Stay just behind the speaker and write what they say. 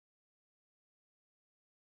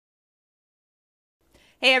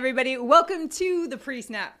Hey everybody, welcome to the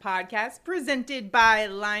Pre-Snap Podcast presented by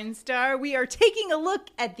Line Star. We are taking a look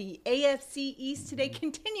at the AFC East today,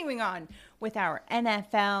 continuing on with our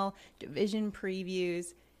NFL division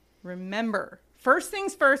previews. Remember, first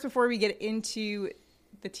things first before we get into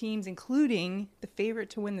the teams, including the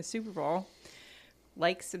favorite to win the Super Bowl,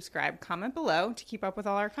 like, subscribe, comment below to keep up with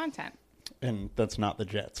all our content. And that's not the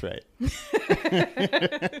Jets, right?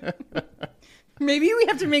 Maybe we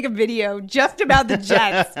have to make a video just about the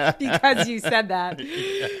Jets because you said that.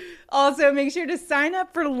 Yeah. Also, make sure to sign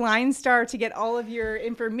up for Line Star to get all of your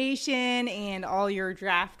information and all your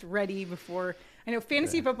draft ready before. I know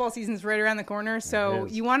fantasy football season is right around the corner, so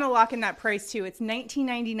you want to lock in that price too. It's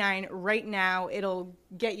 $19.99 right now. It'll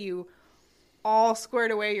get you all squared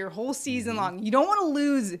away your whole season long. You don't want to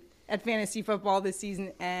lose at fantasy football this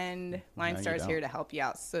season, and Line Star is here to help you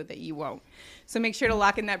out so that you won't. So make sure to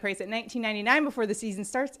lock in that price at $19.99 before the season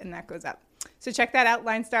starts, and that goes up. So check that out,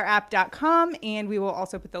 linestarapp.com, and we will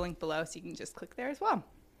also put the link below so you can just click there as well.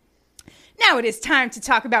 Now it is time to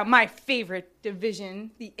talk about my favorite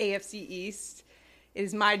division, the AFC East. It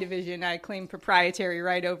is my division. I claim proprietary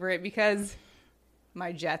right over it because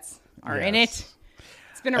my Jets are in it.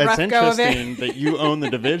 It's been a rough go of it. It's interesting that you own the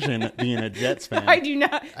division being a Jets fan. I do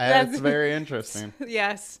not. That's very interesting.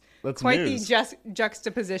 Yes. That's quite news. The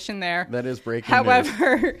juxtaposition there. That is breaking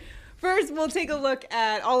However, news. First we'll take a look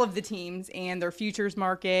at all of the teams and their futures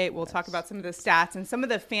market. We'll talk about some of the stats and some of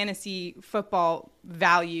the fantasy football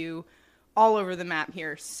value all over the map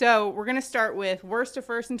here. So we're going to start with worst to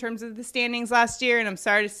first in terms of the standings last year. And I'm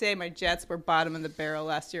sorry to say my Jets were bottom of the barrel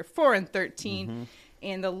last year, 4-13.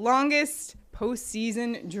 And the longest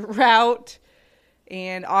postseason drought,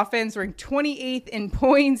 and offense ranked 28th in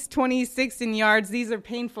points, 26th in yards. These are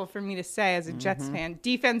painful for me to say as a Jets fan.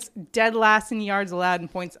 Defense dead last in yards allowed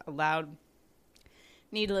and points allowed.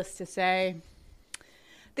 Needless to say,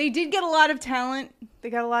 they did get a lot of talent. They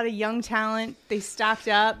got a lot of young talent. They stocked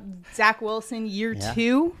up. Zach Wilson, year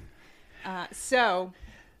 2.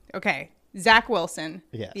 Zach Wilson.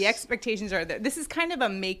 Yes. The expectations are there. This is kind of a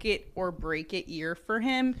make it or break it year for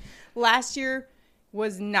him. Last year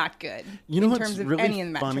was not good. You know in what's terms of really any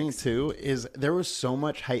of the funny metrics. too is there was so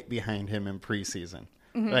much hype behind him in preseason.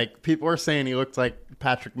 Like people were saying he looked like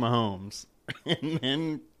Patrick Mahomes, and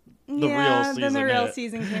then the real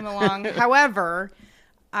season came along. However,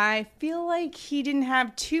 I feel like he didn't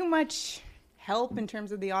have too much help in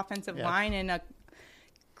terms of the offensive line, and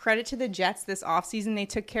credit to the Jets this offseason. They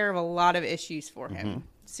took care of a lot of issues for him.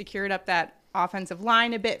 Secured up that offensive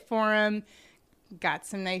line a bit for him. Got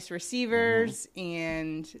some nice receivers.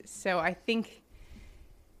 And so I think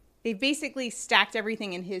they basically stacked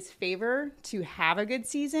everything in his favor to have a good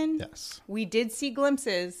season. Yes. We did see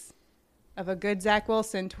glimpses of a good Zach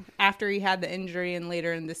Wilson after he had the injury and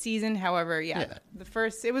later in the season. However,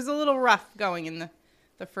 it was a little rough going in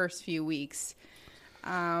the first few weeks.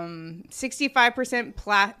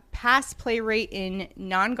 65% pass play rate in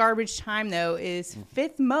non-garbage time, though, is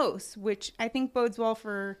fifth most, which I think bodes well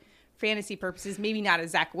for fantasy purposes. Maybe not a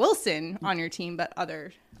Zach Wilson on your team, but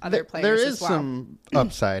other players there is as well. some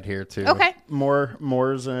upside here, too. Okay.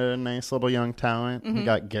 Moore's a nice little young talent. We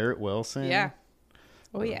got Garrett Wilson. Yeah.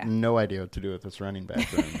 Oh, yeah. No idea what to do with this running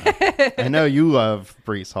back room. I know you love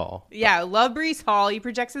Breece Hall. Yeah, I love Breece Hall. He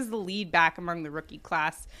projects as the lead back among the rookie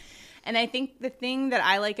class. And I think the thing that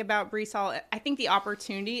I like about Breece Hall, I think the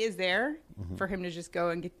opportunity is there for him to just go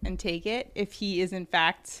and take it if he is, in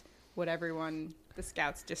fact, what the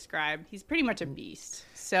scouts describe. He's pretty much a beast.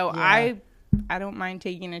 So I don't mind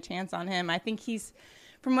taking a chance on him. I think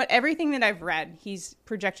from everything that I've read, he's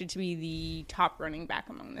projected to be the top running back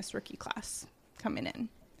among this rookie class coming in.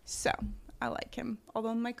 So I like him.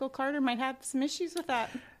 Although Michael Carter might have some issues with that.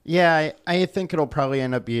 Yeah, I think it'll probably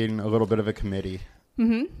end up being a little bit of a committee.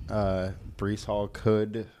 Breece Hall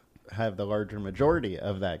could have the larger majority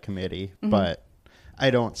of that committee, but I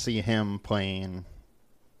don't see him playing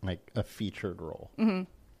like a featured role.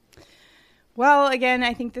 Well, again,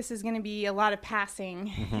 I think this is going to be a lot of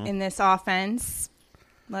passing in this offense.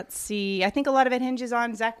 Let's see. I think a lot of it hinges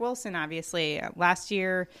on Zach Wilson, obviously. Last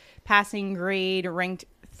year, passing grade ranked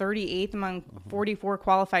 38th among 44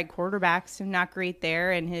 qualified quarterbacks, so not great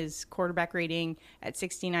there. And his quarterback rating at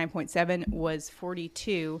 69.7 was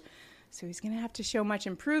 42. So he's going to have to show much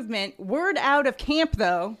improvement. Word out of camp,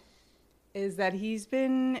 though, is that he's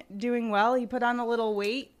been doing well. He put on a little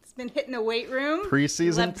weight. He's been hitting the weight room.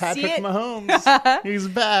 Preseason Patrick Mahomes. He's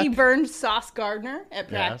back. He burned Sauce Gardner at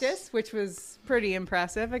practice, which was pretty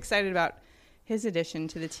impressive. Excited about his addition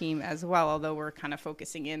to the team as well, although we're kind of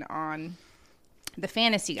focusing in on the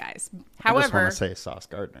fantasy guys. However, I just want to say Sauce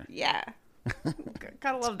Gardner. Yeah.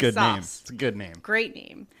 Gotta love the Good name. sauce. It's a good name. Great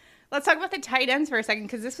name. Let's talk about the tight ends for a second,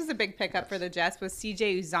 because this was a big pickup for the Jets with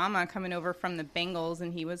C.J. Uzomah coming over from the Bengals,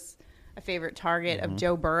 and he was a favorite target of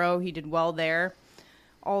Joe Burrow. He did well there.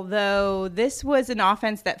 Although this was an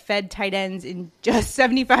offense that fed tight ends in just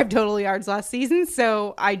 75 total yards last season,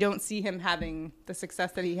 so I don't see him having the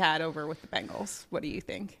success that he had over with the Bengals. What do you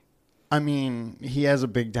think? I mean, he has a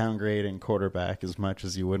big downgrade in quarterback, as much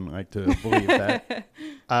as you wouldn't like to believe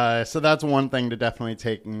that. So that's one thing to definitely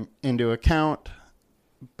take into account.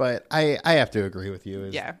 But I have to agree with you.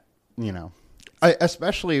 Yeah. You know,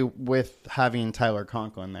 especially with having Tyler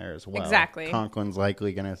Conklin there as well. Exactly. Conklin's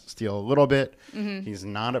likely going to steal a little bit. He's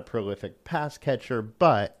not a prolific pass catcher,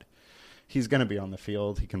 but he's going to be on the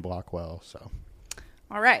field. He can block well, so...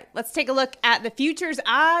 All right, let's take a look at the futures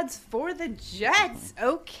odds for the Jets.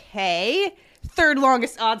 Okay. Third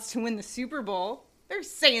longest odds to win the Super Bowl. They're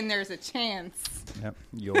saying there's a chance. Yep,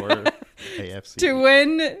 your AFC. To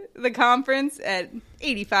win the conference at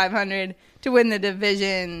 8,500. To win the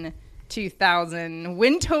division, 2,000.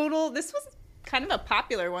 Win total, this was kind of a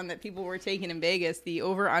popular one that people were taking in Vegas. The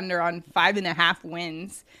over-under on 5.5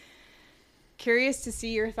 wins. Curious to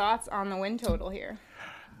see your thoughts on the win total here.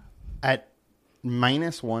 At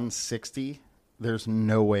minus 160, there's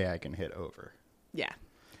no way I can hit over. Yeah.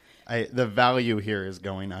 The value here is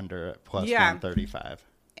going under at plus 135.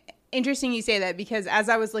 Interesting you say that, because as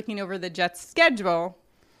I was looking over the Jets' schedule,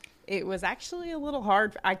 it was actually a little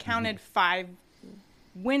hard. I counted 5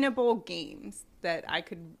 winnable games that I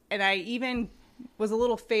could, and I even was a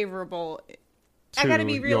little favorable. I got to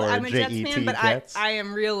be real. I'm a Jets fan, but I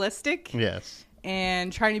am realistic. Yes.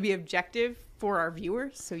 And trying to be objective for our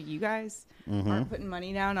viewers, so you guys aren't putting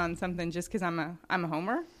money down on something just because I'm a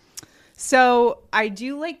homer. So I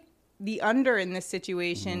do like the under in this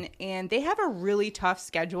situation, and they have a really tough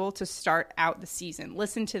schedule to start out the season.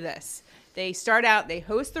 Listen to this. They start out, they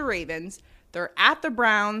host the Ravens, they're at the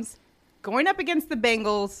Browns, going up against the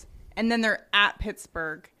Bengals, and then they're at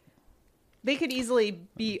Pittsburgh. They could easily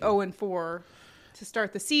be 0-4 to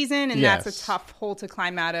start the season, and that's a tough hole to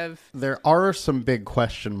climb out of. There are some big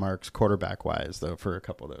question marks quarterback-wise, though, for a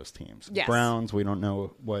couple of those teams. Yes. Browns, we don't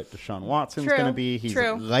know what Deshaun Watson's going to be. He's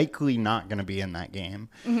likely not going to be in that game.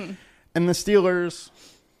 And the Steelers,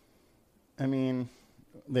 I mean,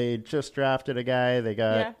 they just drafted a guy. They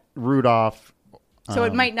got Rudolph. So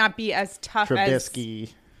it might not be as tough Trubisky.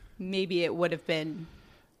 as maybe it would have been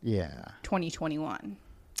 2021.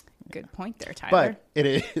 Good point there, Tyler. But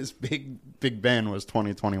it is Big Ben was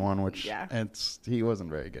 2021, which he wasn't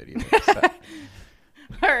very good either. So.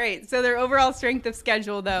 All right. So their overall strength of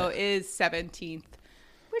schedule, though, is 17th,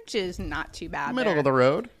 which is not too bad. Middle of the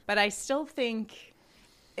road. But I still think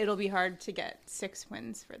it'll be hard to get 6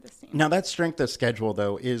 wins for this team. Now, that strength of schedule,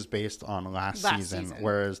 though, is based on last season,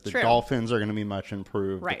 whereas the Dolphins are going to be much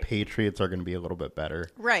improved. Right. The Patriots are going to be a little bit better.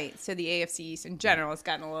 Right. So the AFC East in general has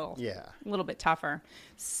gotten a little bit tougher.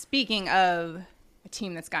 Speaking of a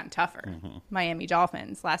team that's gotten tougher, Miami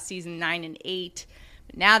Dolphins. Last season, 9-8.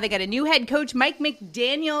 But now they got a new head coach, Mike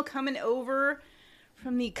McDaniel, coming over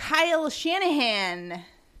from the Kyle Shanahan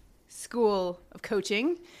School of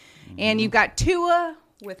Coaching. And you've got Tua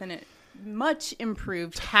with a much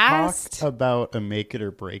improved cast. Talk about a make it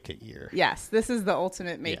or break it year. Yes, this is the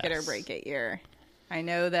ultimate make it or break it year. I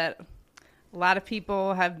know that a lot of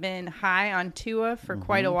people have been high on Tua for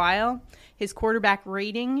quite a while. His quarterback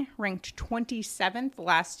rating ranked 27th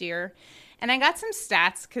last year. And I got some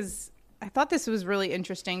stats because I thought this was really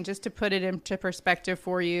interesting, just to put it into perspective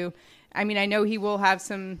for you. I mean, I know he will have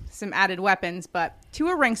some added weapons, but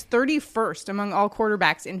Tua ranks 31st among all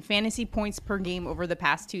quarterbacks in fantasy points per game over the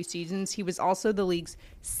past 2 seasons. He was also the league's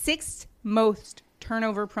 6th most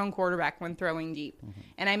turnover-prone quarterback when throwing deep.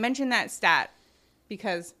 And I mentioned that stat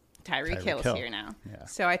because Tyreek Hill is here now. Yeah.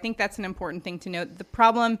 So I think that's an important thing to note. The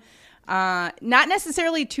problem, not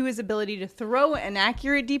necessarily Tua's ability to throw an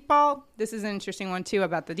accurate deep ball. This is an interesting one, too,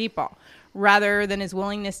 about the deep ball. Rather than his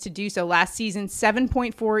willingness to do so. Last season,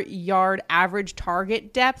 7.4 yard average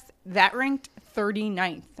target depth. That ranked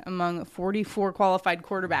 39th among 44 qualified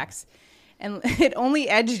quarterbacks. And it only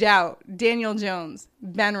edged out Daniel Jones,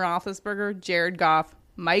 Ben Roethlisberger, Jared Goff,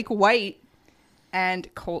 Mike White, and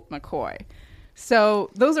Colt McCoy.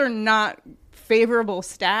 So those are not favorable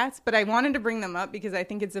stats, but I wanted to bring them up because I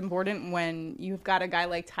think it's important when you've got a guy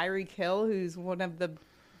like Tyreek Hill, who's one of the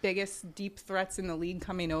biggest deep threats in the league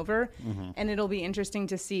coming over, and it'll be interesting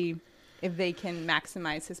to see if they can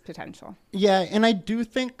maximize his potential. Yeah, and I do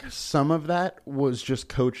think some of that was just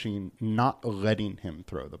coaching not letting him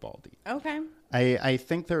throw the ball deep. Okay. I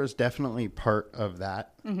think there was definitely part of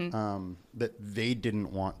that, that they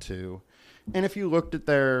didn't want to. And if you looked at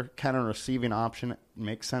their kind of receiving option, it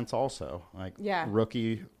makes sense also. Like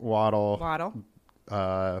rookie Waddle.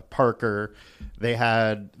 Parker, they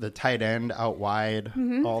had the tight end out wide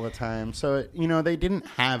all the time. So, they didn't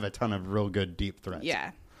have a ton of real good deep threats.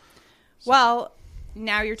 Yeah. So. Well,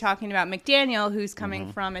 now you're talking about McDaniel, who's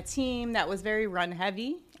coming from a team that was very run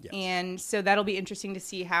heavy. Yes. And so that'll be interesting to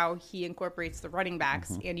see how he incorporates the running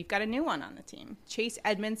backs. And you've got a new one on the team. Chase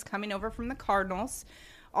Edmonds coming over from the Cardinals.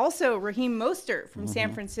 Also, Raheem Mostert from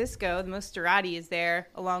San Francisco. The Mosterati is there,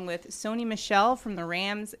 along with Sony Michel from the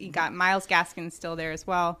Rams. You got Myles Gaskin still there as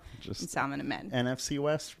well. And Salmon Ahmed. NFC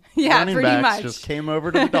West running pretty backs much. Just came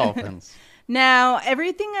over to the Dolphins. Now,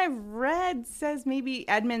 everything I've read says maybe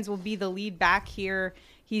Edmonds will be the lead back here.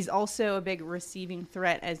 He's also a big receiving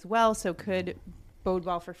threat as well, so could bode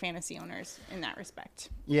well for fantasy owners in that respect.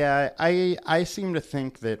 Yeah, I seem to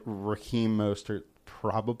think that Raheem Mostert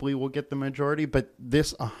probably will get the majority, but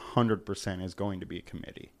this 100% is going to be a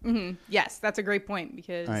committee. Yes, that's a great point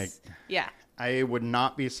because, I would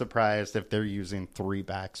not be surprised if they're using 3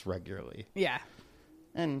 backs regularly. Yeah.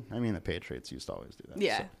 And, the Patriots used to always do that.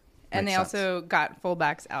 Yeah. So, and they also got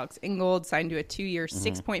fullbacks Alex Ingold signed to a 2-year,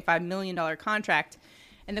 $6.5 million contract.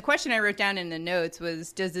 And the question I wrote down in the notes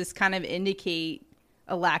was, does this kind of indicate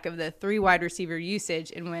a lack of the 3 wide receiver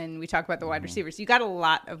usage? And when we talk about the wide receivers, you got a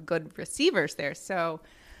lot of good receivers there. So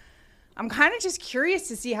I'm kind of just curious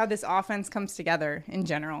to see how this offense comes together in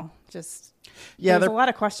general. There's a lot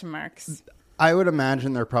of question marks. I would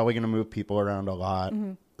imagine they're probably going to move people around a lot,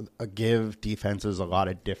 give defenses a lot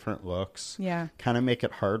of different looks. Yeah. Kind of make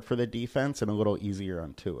it hard for the defense and a little easier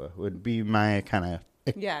on Tua would be my kind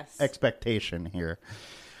of expectation here.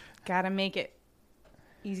 Got to make it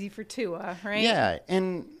easy for Tua, right? Yeah,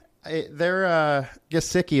 and their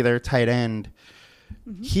Gesicki, their tight end,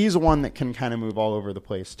 he's one that can kind of move all over the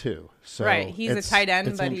place too. So right, he's a tight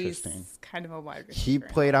end, but he's kind of a wide receiver.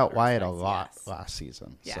 He played out wide a lot last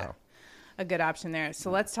season. Yeah, so. A good option there. So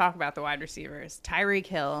let's talk about the wide receivers. Tyreek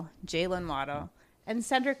Hill, Jalen Waddle, and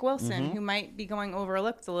Cedric Wilson, who might be going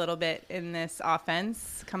overlooked a little bit in this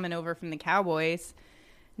offense, coming over from the Cowboys.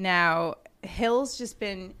 Now, Hill's just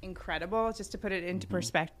been incredible. Just to put it into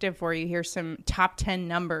perspective for you, here's some top 10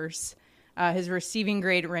 numbers. His receiving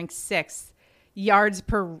grade ranked 6th. Yards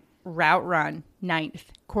per route run, 9th.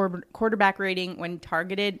 Quarterback rating when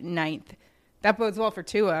targeted, 9th. That bodes well for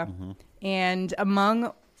Tua. And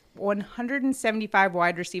among 175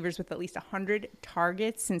 wide receivers with at least 100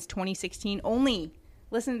 targets since 2016, only,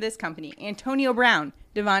 listen to this company, Antonio Brown,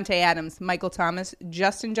 Devontae Adams, Michael Thomas,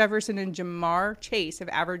 Justin Jefferson, and Jamar Chase have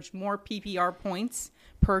averaged more PPR points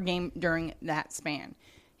per game during that span.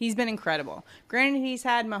 He's been incredible. Granted, he's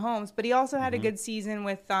had Mahomes, but he also had a good season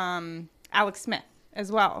with Alex Smith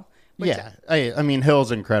as well.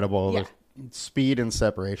 Hill's incredible. Yeah. The speed and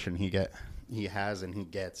separation he has and he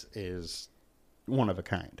gets is one of a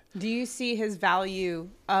kind. Do you see his value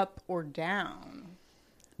up or down?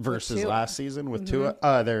 Versus last season with Tua,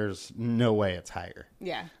 there's no way it's higher.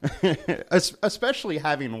 Yeah. Especially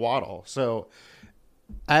having Waddle. So,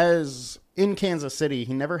 as in Kansas City,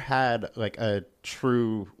 he never had like a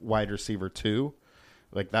true wide receiver 2.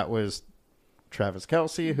 Like that was Travis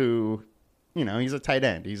Kelce, who, he's a tight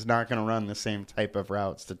end. He's not going to run the same type of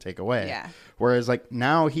routes to take away. Yeah. Whereas like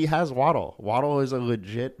now he has Waddle. Waddle is a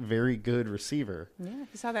legit, very good receiver. Yeah,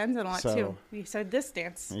 he saw the end zone a lot too. He said this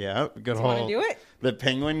dance. Yeah, good whole. Want to do it? The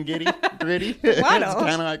penguin gritty. It's kind of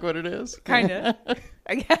like what it is. Kind of,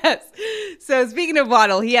 I guess. So speaking of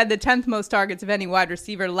Waddle, he had the 10th most targets of any wide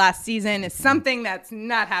receiver last season. It's something that's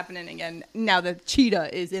not happening again now that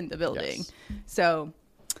Cheetah is in the building. Yes. So,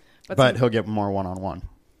 but he'll get more one-on-one.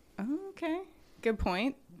 Okay. Good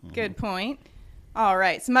point. Good point. All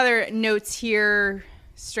right. Some other notes here.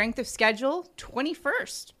 Strength of schedule,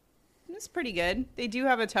 21st. That's pretty good. They do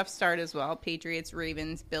have a tough start as well. Patriots,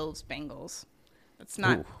 Ravens, Bills, Bengals. That's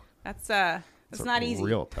not not easy.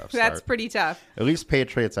 Real tough start. That's pretty tough. At least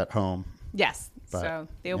Patriots at home. Yes. So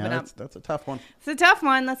they open up. That's a tough one. It's a tough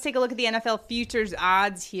one. Let's take a look at the NFL futures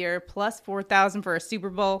odds here. Plus 4,000 for a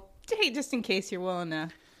Super Bowl. Hey, just in case you're willing to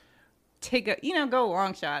go a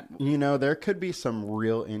long shot. There could be some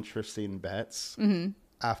real interesting bets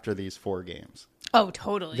after these 4 games. Oh,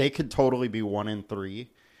 totally. They could totally be 1-3.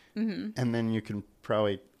 And then you can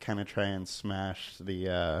probably kind of try and smash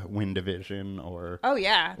the win division or. Oh,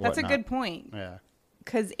 yeah. That's whatnot. A good point. Yeah.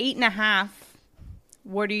 Because 8.5,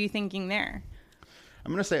 what are you thinking there?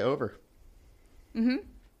 I'm going to say over. It's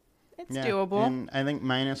doable. And I think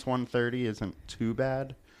minus 130 isn't too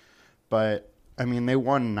bad. But, they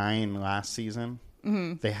won 9 last season.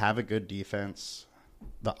 They have a good defense.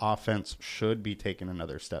 the offense should be taking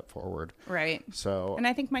another step forward. Right. So, and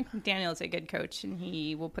I think Mike McDaniel is a good coach, and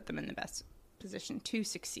he will put them in the best position to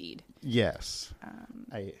succeed. Yes.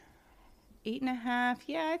 8.5.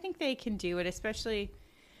 Yeah, I think they can do it, especially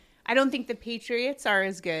I don't think the Patriots are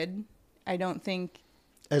as good. I don't think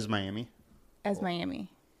as Miami.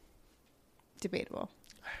 Debatable.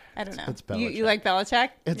 I don't know. It's Belichick. You like Belichick?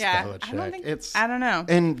 It's yeah. Belichick. I don't know.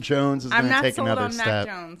 And Jones is going to take another I'm not sold on step.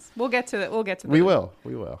 Mac Jones. We'll get to it. We will.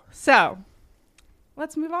 So,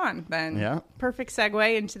 let's move on then. Yeah. Perfect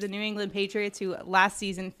segue into the New England Patriots, who last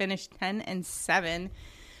season finished 10-7.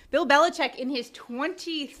 Bill Belichick in his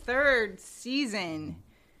 23rd season.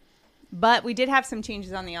 But we did have some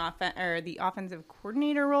changes on the offensive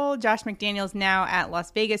coordinator role. Josh McDaniels now at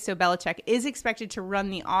Las Vegas, so Belichick is expected to run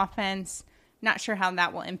the offense. Not sure how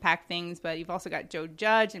that will impact things, but you've also got Joe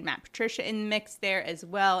Judge and Matt Patricia in the mix there as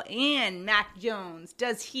well. And Mac Jones,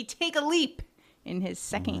 does he take a leap in his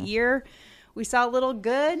second year? We saw a little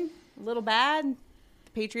good, a little bad.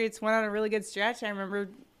 The Patriots went on a really good stretch. I remember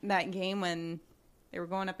that game when they were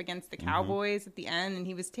going up against the Cowboys at the end, and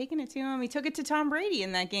he was taking it to him. He took it to Tom Brady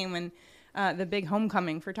in that game when the big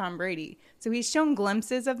homecoming for Tom Brady. So he's shown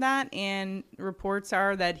glimpses of that, and reports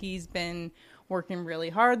are that he's been working really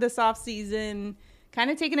hard this offseason, kind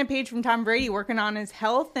of taking a page from Tom Brady, working on his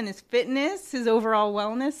health and his fitness, his overall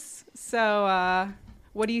wellness. So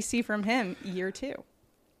what do you see from him year 2?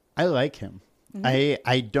 I like him.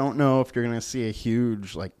 I don't know if you're going to see a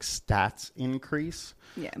huge stats increase.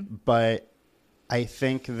 Yeah. But I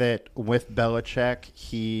think that with Belichick,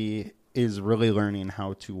 he is really learning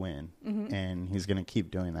how to win, and he's going to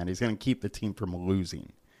keep doing that. He's going to keep the team from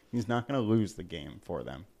losing. He's not going to lose the game for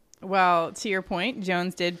them. Well, to your point,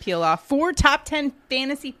 Jones did peel off 4 top 10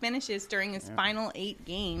 fantasy finishes during his final 8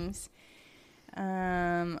 games.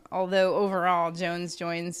 Although overall, Jones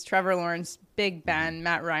joins Trevor Lawrence, Big Ben,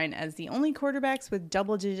 Matt Ryan as the only quarterbacks with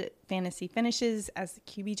double-digit fantasy finishes as the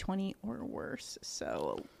QB 20 or worse.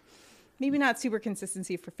 So maybe not super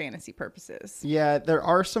consistency for fantasy purposes. Yeah, there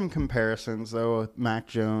are some comparisons, though, with Mac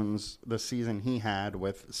Jones, the season he had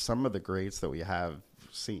with some of the greats that we have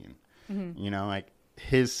seen. You know,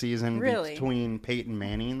 his season between Peyton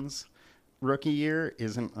Manning's rookie year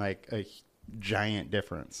isn't a giant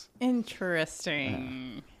difference.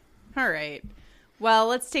 Interesting. All right. Well,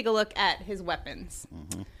 let's take a look at his weapons.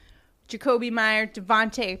 Jacoby Meyer,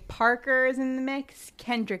 Devontae Parker is in the mix.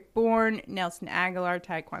 Kendrick Bourne, Nelson Aguilar,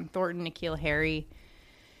 Tyquan Thornton, N'Keal Harry.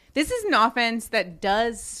 This is an offense that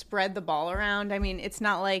does spread the ball around. I mean, it's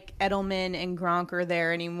not like Edelman and Gronk are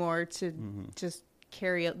there anymore to just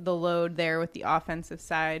carry the load there with the offensive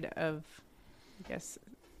side of, I guess,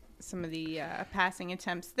 some of the passing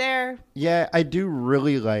attempts there. Yeah, I do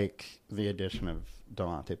really like the addition of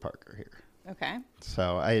Devontae Parker here. Okay.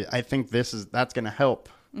 So I think that's going to help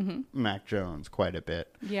Mac Jones quite a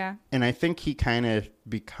bit. Yeah. And I think he kind of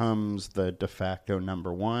becomes the de facto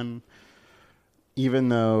number one, even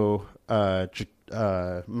though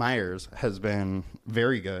Myers has been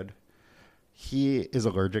very good. He is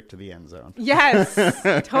allergic to the end zone. Yes,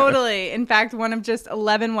 totally. In fact, one of just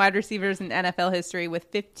 11 wide receivers in NFL history with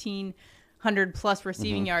 1,500 plus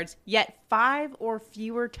receiving yards, yet 5 or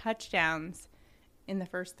fewer touchdowns in the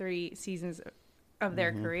first 3 seasons of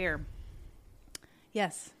their career.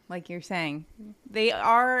 Yes, like you're saying. The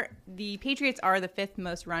Patriots are the 5th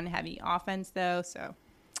most run-heavy offense, though, so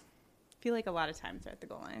I feel like a lot of times they're at the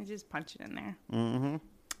goal line. Just punch it in there.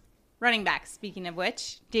 Running backs, speaking of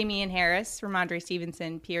which, Damian Harris, Ramondre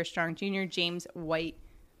Stevenson, Pierre Strong Jr., James White.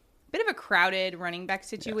 Bit of a crowded running back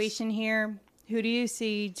situation here. Who do you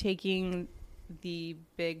see taking the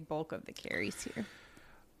big bulk of the carries here?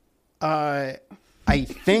 I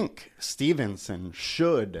think Stevenson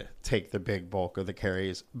should take the big bulk of the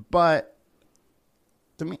carries, but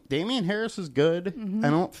Damian Harris is good. I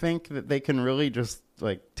don't think that they can really just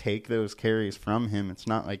take those carries from him. It's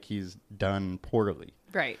not like he's done poorly.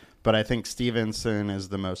 Right. But I think Stevenson is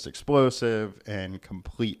the most explosive and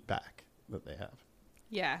complete back that they have.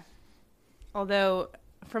 Yeah. Although,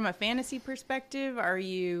 from a fantasy perspective, are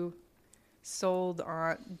you sold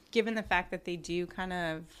on, given the fact that they do kind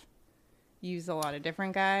of use a lot of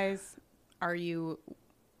different guys, are you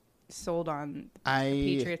sold on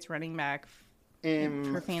Patriots running back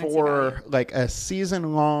for fantasy value? A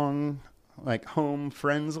season-long home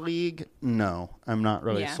friends league, no. I'm not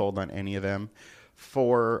really sold on any of them.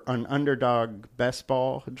 For an underdog best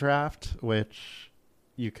ball draft, which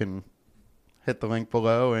you can hit the link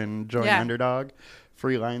below and join Underdog,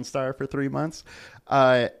 free Line Star for 3 months.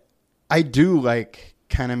 I do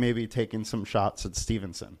kind of maybe taking some shots at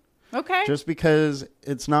Stevenson. Okay. Just because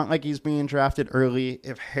it's not like he's being drafted early.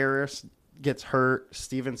 If Harris gets hurt,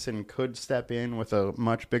 Stevenson could step in with a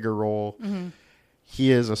much bigger role.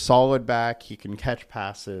 He is a solid back. He can catch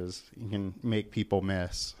passes. He can make people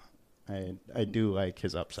miss. I do like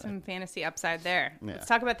his upside. Some fantasy upside there. Yeah. Let's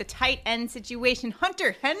talk about the tight end situation.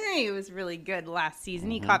 Hunter Henry was really good last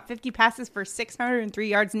season. He caught 50 passes for 603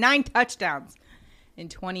 yards, 9 touchdowns in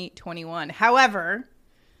 2021. However,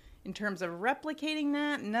 in terms of replicating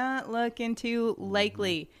that, not looking too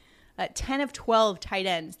likely. 10 of 12 tight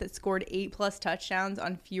ends that scored 8+ touchdowns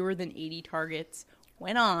on fewer than 80 targets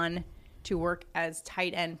went on to work as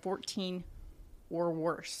tight end 14 or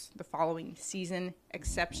worse the following season.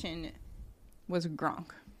 Exception was Gronk.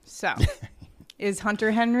 So, is Hunter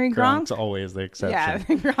Henry Gronk? Gronk's always the exception.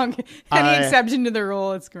 Yeah, Gronk. Any exception to the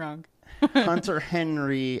rule, it's Gronk. Hunter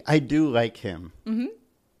Henry, I do like him.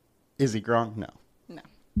 Is he Gronk? No. No.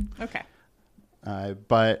 Okay.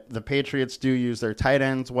 But the Patriots do use their tight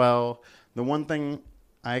ends well. The one thing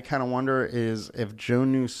I kind of wonder is if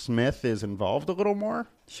Jonnu Smith is involved a little more.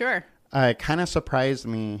 Sure. It kind of surprised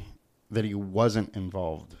me that he wasn't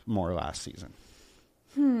involved more last season.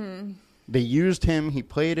 They used him. He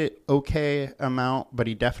played it okay amount, but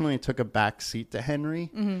he definitely took a back seat to Henry.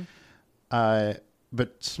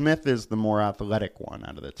 But Smith is the more athletic one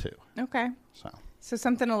out of the two. Okay. So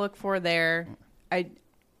something to look for there.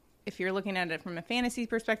 If you're looking at it from a fantasy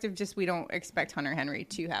perspective, just we don't expect Hunter Henry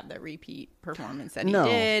to have the repeat performance that he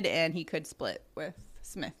did, and he could split with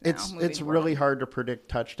Smith now. It's really hard to predict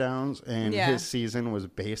touchdowns, and his season was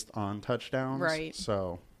based on touchdowns. Right.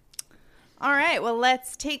 So, all right. Well,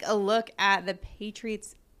 let's take a look at the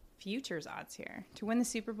Patriots' futures odds here. To win the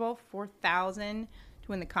Super Bowl, 4,000. To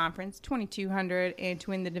win the conference, 2,200. And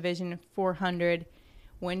to win the division, 400.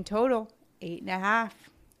 Win total, 8.5.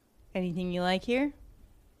 Anything you like here?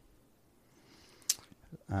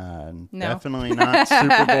 No. Definitely not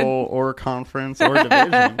Super Bowl or conference or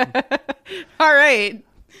division. All right.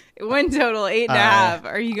 Win total 8.5.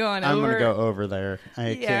 Are you going over? I'm going to go over there.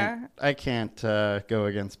 I can't go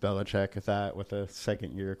against Belichick with that with a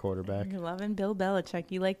second-year quarterback. You're loving Bill Belichick.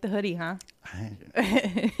 You like the hoodie, huh?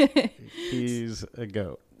 He's a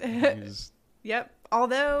goat. Yep.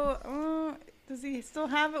 Although, does he still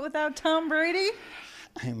have it without Tom Brady?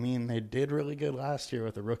 I mean, they did really good last year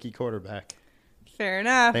with a rookie quarterback. Fair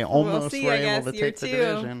enough. They almost were able to take the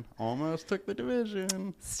division. Almost took the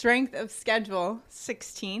division. Strength of schedule,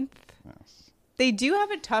 16th. Yes. They do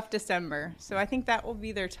have a tough December, so I think that will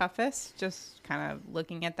be their toughest. Just kind of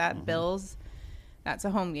looking at that. Bills, that's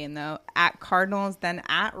a home game, though. At Cardinals, then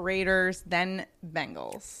at Raiders, then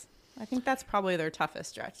Bengals. I think that's probably their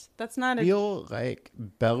toughest stretch. That's not I feel like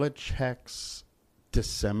Belichick's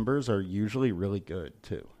Decembers are usually really good,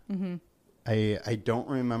 too. I don't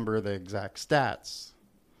remember the exact stats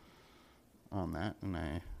on that, and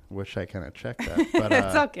I wish I kind of checked that. But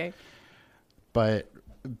it's okay. But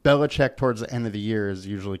Belichick towards the end of the year is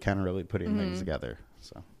usually kind of really putting things together.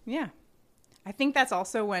 So yeah, I think that's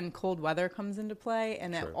also when cold weather comes into play,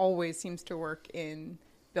 and it always seems to work in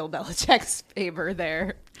Bill Belichick's favor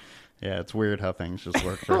there. Yeah, it's weird how things just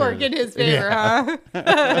work for work in his favor, huh?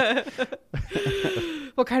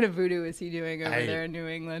 What kind of voodoo is he doing over there in New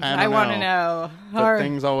England? I want to know. But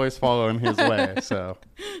things always follow in his way, so.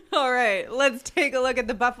 All right, let's take a look at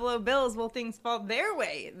the Buffalo Bills. Will things fall their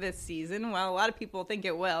way this season? Well, a lot of people think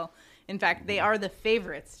it will. In fact, they are the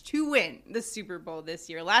favorites to win the Super Bowl this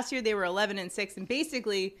year. Last year, they were 11-6 and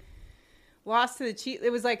basically lost to the Chiefs.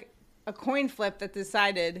 It was like a coin flip that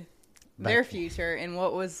decided their future in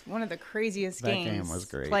what was one of the craziest games. That game was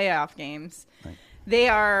great. Playoff games. They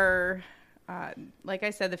are, like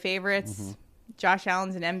I said, the favorites. Josh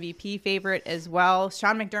Allen's an MVP favorite as well.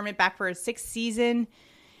 Sean McDermott back for his 6th season.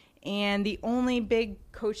 And the only big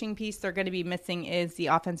coaching piece they're going to be missing is the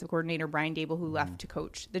offensive coordinator, Brian Daboll, who left to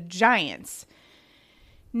coach the Giants.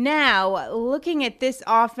 Now, looking at this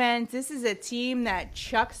offense, this is a team that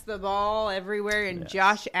chucks the ball everywhere. And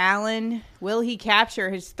Josh Allen, will he capture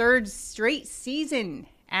his 3rd straight season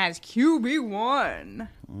as QB1?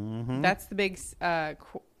 That's the big,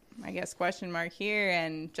 question mark here.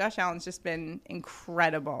 And Josh Allen's just been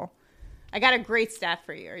incredible. I got a great stat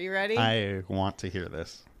for you. Are you ready? I want to hear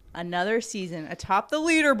this. Another season atop the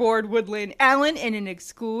leaderboard would land Allen in an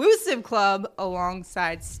exclusive club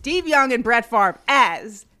alongside Steve Young and Brett Favre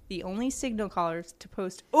as the only signal callers to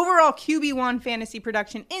post overall QB1 fantasy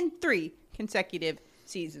production in 3 consecutive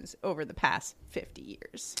seasons over the past 50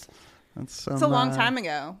 years. It's a long time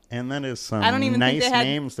ago. And that is some I don't even nice think they had,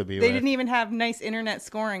 names to be They with. didn't even have nice internet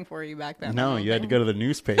scoring for you back then. No, you had to go to the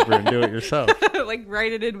newspaper and do it yourself. Like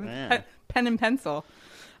write it in with pen and pencil.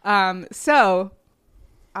 So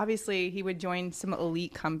obviously he would join some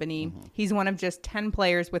elite company. He's one of just 10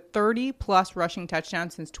 players with 30-plus rushing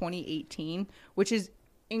touchdowns since 2018, which is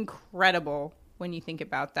incredible when you think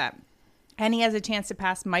about that. And he has a chance to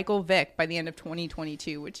pass Michael Vick by the end of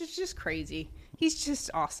 2022, which is just crazy. He's just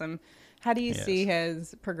awesome. How do you see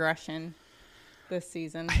his progression this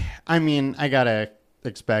season? I mean, I got to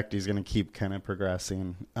expect he's going to keep kind of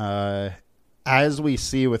progressing. As we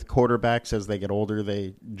see with quarterbacks, as they get older,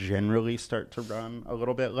 they generally start to run a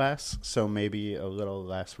little bit less. So maybe a little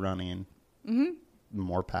less running,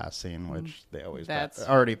 more passing, which they always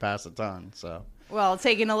already pass a ton. So, well,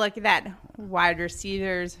 taking a look at that wide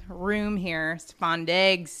receivers room here, Stephon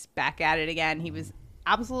Diggs back at it again. He was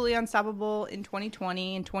absolutely unstoppable in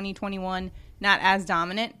 2020 and 2021. Not as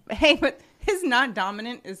dominant. Hey, but his not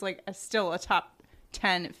dominant is like still a top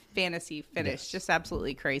 10 fantasy finish. Just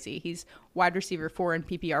absolutely crazy. He's wide receiver 4 in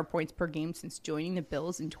PPR points per game since joining the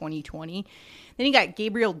Bills in 2020. Then you got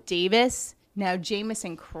Gabriel Davis. Now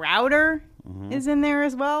Jamison Crowder is in there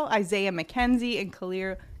as well. Isaiah McKenzie and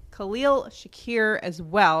Khalil Shakir as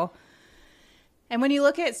well. And when you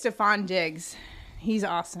look at Stephon Diggs, he's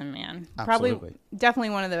awesome, man. Absolutely. Probably definitely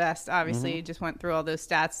one of the best. Obviously, just went through all those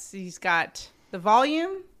stats. He's got the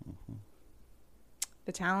volume,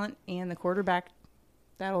 the talent, and the quarterback.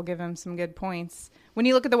 That'll give him some good points. When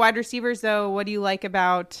you look at the wide receivers, though, what do you like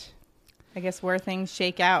about, I guess, where things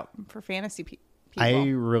shake out for fantasy people? I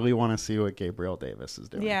really want to see what Gabriel Davis is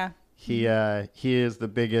doing. Yeah. He is the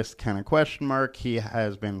biggest kind of question mark. He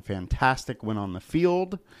has been fantastic when on the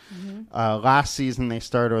field. Last season, they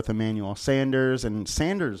started with Emmanuel Sanders, and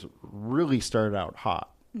Sanders really started out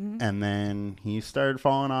hot. And then he started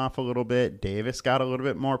falling off a little bit. Davis got a little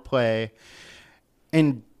bit more play.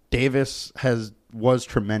 And Davis was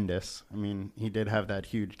tremendous. I mean, he did have that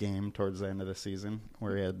huge game towards the end of the season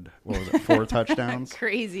where he had, 4 touchdowns?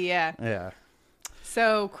 Crazy, yeah. Yeah.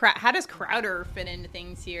 So, how does Crowder fit into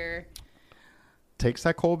things here? Takes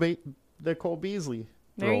that the Cole Beasley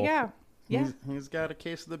There role. you go. Yeah. He's got a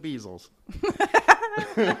case of the Beasles.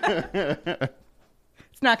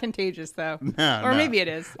 It's not contagious, though. No, or maybe it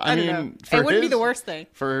is. I don't know. For it wouldn't be the worst thing.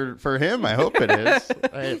 For him, I hope it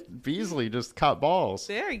is. Beasley just caught balls.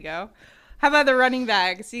 There you go. How about the running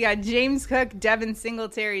backs? You got James Cook, Devin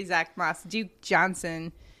Singletary, Zach Moss, Duke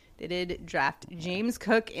Johnson. They did draft James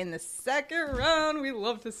Cook in the 2nd round. We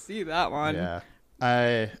love to see that one.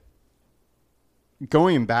 Yeah.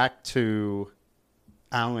 Going back to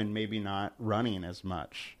Allen maybe not running as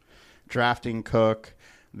much. Drafting Cook,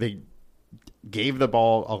 they gave the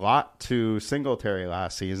ball a lot to Singletary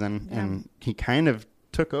last season, and he kind of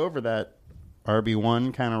took over that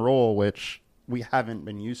RB1 kind of role, which we haven't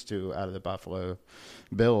been used to out of the Buffalo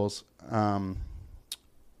Bills.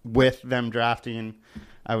 With them drafting,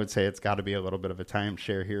 I would say it's got to be a little bit of a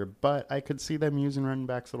timeshare here, but I could see them using running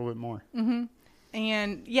backs a little bit more.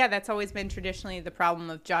 And, yeah, that's always been traditionally the problem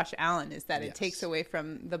of Josh Allen is that it takes away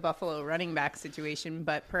from the Buffalo running back situation,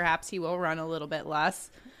 but perhaps he will run a little bit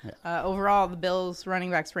less. Yeah. Overall, the Bills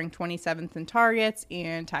running backs ranked 27th in targets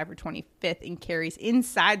and tied for 25th in carries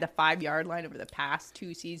inside the 5-yard line over the past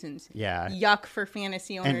 2 seasons. Yeah. Yuck for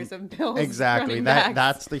fantasy owners of Bills Exactly. running backs.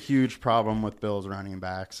 That's the huge problem with Bills running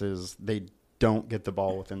backs is they don't get the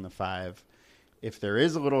ball within the 5. If there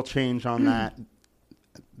is a little change on that,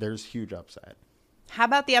 there's huge upside. How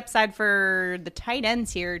about the upside for the tight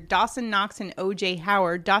ends here? Dawson Knox and O.J.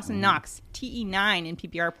 Howard. Dawson Knox, TE9 in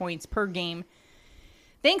PPR points per game.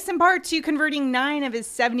 Thanks in part to converting 9 of his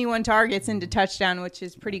 71 targets into touchdown, which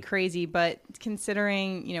is pretty crazy. But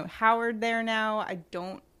considering, Howard there now,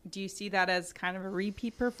 do you see that as kind of a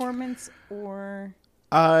repeat performance or?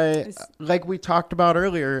 Like we talked about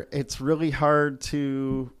earlier, it's really hard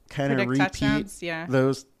to kind of repeat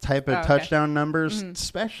those type of touchdown numbers,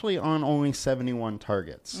 especially on only 71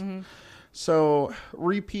 targets. So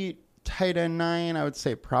repeat tight end 9, I would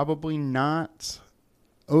say probably not.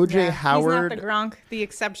 O.J. Howard. He's not the Gronk, the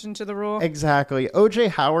exception to the rule. Exactly. O.J.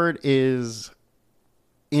 Howard is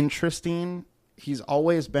interesting. He's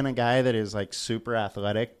always been a guy that is like super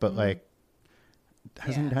athletic, but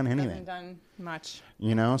hasn't done anything. Hasn't done much.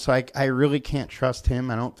 So I really can't trust him.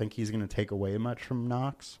 I don't think he's going to take away much from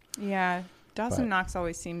Knox. Yeah. Dawson Knox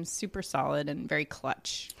always seems super solid and very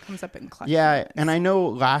clutch. Comes up in clutch. Yeah, and I know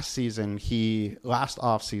last offseason,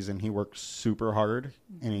 he worked super hard,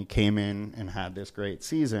 and he came in and had this great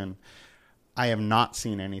season. I have not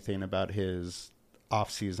seen anything about his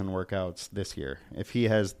off-season workouts this year. If he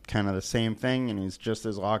has kind of the same thing and he's just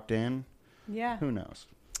as locked in, who knows?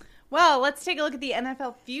 Well, let's take a look at the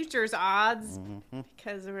NFL futures odds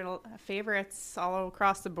because there were favorites all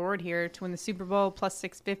across the board here to win the Super Bowl plus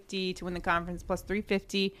 650, to win the conference plus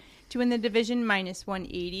 350, to win the division minus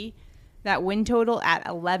 180. That win total at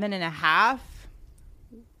 11.5.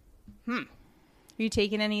 Are you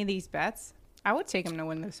taking any of these bets? I would take them to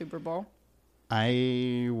win the Super Bowl.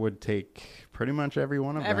 I would take pretty much every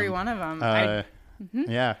one of them. Every one of them.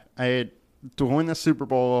 Yeah. To win the Super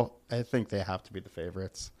Bowl, I think they have to be the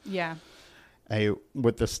favorites. Yeah.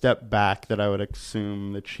 With the step back that I would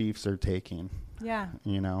assume the Chiefs are taking. Yeah.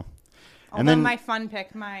 Although and then my fun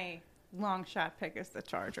pick, my long shot pick is the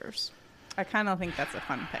Chargers. I kind of think that's a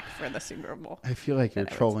fun pick for the Super Bowl. I feel like you're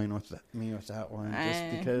trolling me with that one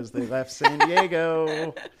just because they left San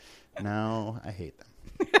Diego. No, I hate them.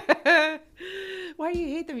 Why do you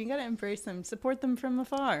hate them? You got to embrace them. Support them from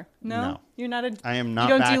afar. No? You're not a... I am not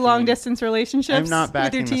You don't do long-distance relationships with your teams? I'm not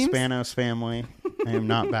backing the Spanos family. I am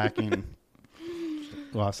not backing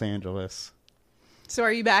Los Angeles. So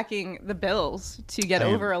are you backing the Bills to get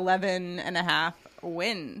over 11.5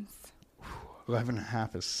 wins?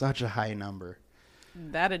 11.5 is such a high number.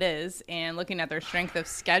 That it is. And looking at their strength of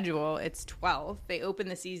schedule, it's 12th. They open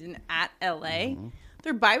the season at LA.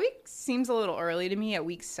 Their bye week seems a little early to me at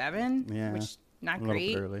week 7, which not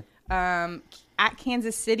great. Early. At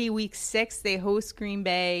Kansas City, week 6, they host Green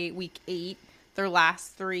Bay week 8. Their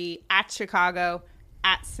last 3 at Chicago,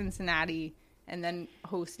 at Cincinnati, and then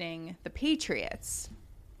hosting the Patriots.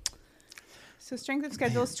 So strength of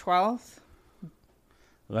schedule is 12th.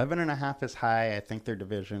 11.5 is high. I think their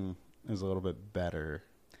division is a little bit better.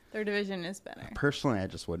 Their division is better. Personally, I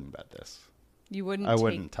just wouldn't bet this. You wouldn't? I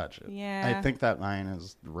wouldn't touch it. Yeah. I think that line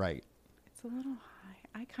is right. It's a little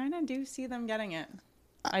high. I kind of do see them getting it.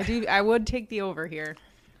 I do. I would take the over here.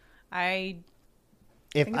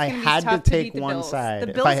 If I had to take one side,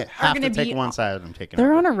 if I have to take one side, I'm taking.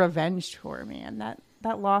 They're on a revenge tour, man.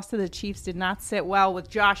 That loss to the Chiefs did not sit well with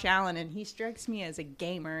Josh Allen, and he strikes me as a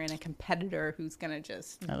gamer and a competitor who's going to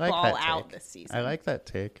just ball out this season. I like that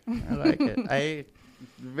take. I like it. I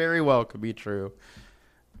very well could be true.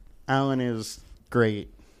 Allen is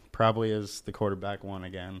great. Probably is the quarterback one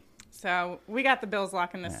again. So we got the Bills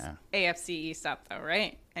locking this AFC East up, though,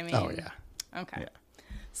 right? I mean, Okay. Yeah.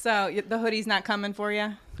 So the hoodie's not coming for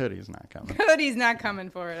you? Hoodie's not coming. Hoodie's not coming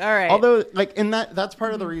for it. All right. Although, that's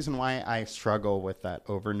part of the reason why I struggle with that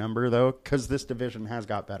over number, though, because this division has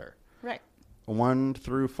got better. Right. 1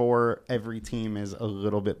 through 4, every team is a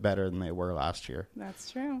little bit better than they were last year. That's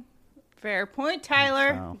true. Fair point,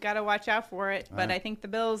 Tyler. Got to watch out for it. But I think the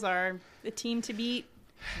Bills are the team to beat.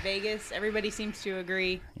 Vegas, everybody seems to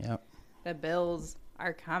agree. Yep. The Bills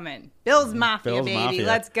are coming. Bills Mafia, Bills baby. Mafia.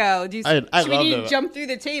 Let's go. I we need to jump through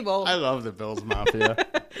the table? I love the Bills Mafia.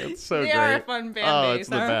 It's so they great. They are a fun fan base. It's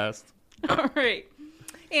the best. All right.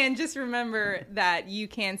 And just remember that you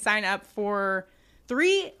can sign up for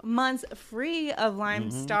 3 months free of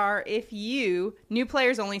LimeStar if you, new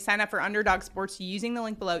players only, sign up for Underdog Sports using the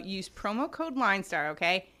link below. Use promo code LimeStar,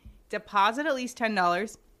 okay? Deposit at least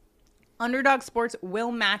 $10. Underdog Sports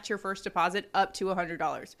will match your first deposit up to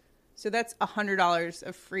 $100. So that's $100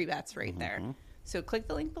 of free bets right there. So click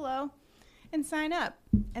the link below and sign up.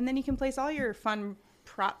 And then you can place all your fun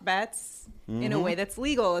prop bets in a way that's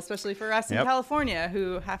legal, especially for us in California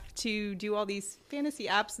who have to do all these fantasy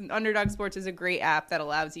apps. And Underdog Sports is a great app that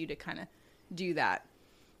allows you to kind of do that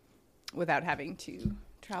without having to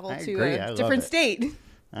travel to a different state.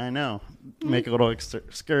 I know. Make a little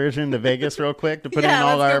excursion to Vegas real quick to put in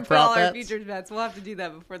all our prop bets. Futures bets. We'll have to do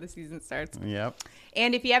that before the season starts. Yep.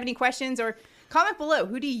 And if you have any questions or comment below,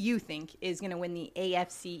 who do you think is going to win the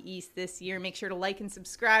AFC East this year? Make sure to like and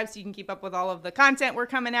subscribe so you can keep up with all of the content we're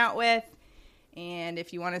coming out with. And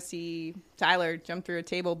if you want to see Tyler jump through a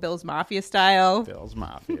table, Bills Mafia style. Bills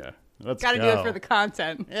Mafia. Let's Got to do it for the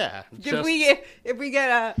content. Yeah. If we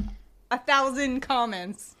get 1,000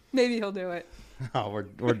 comments, maybe he'll do it. Oh,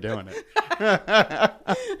 we're doing it.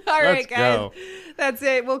 All right, guys. Go. That's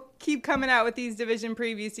it. We'll keep coming out with these division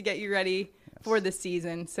previews to get you ready for the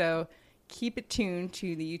season. So keep it tuned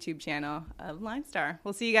to the YouTube channel of LimeStar.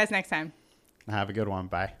 We'll see you guys next time. Have a good one.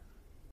 Bye.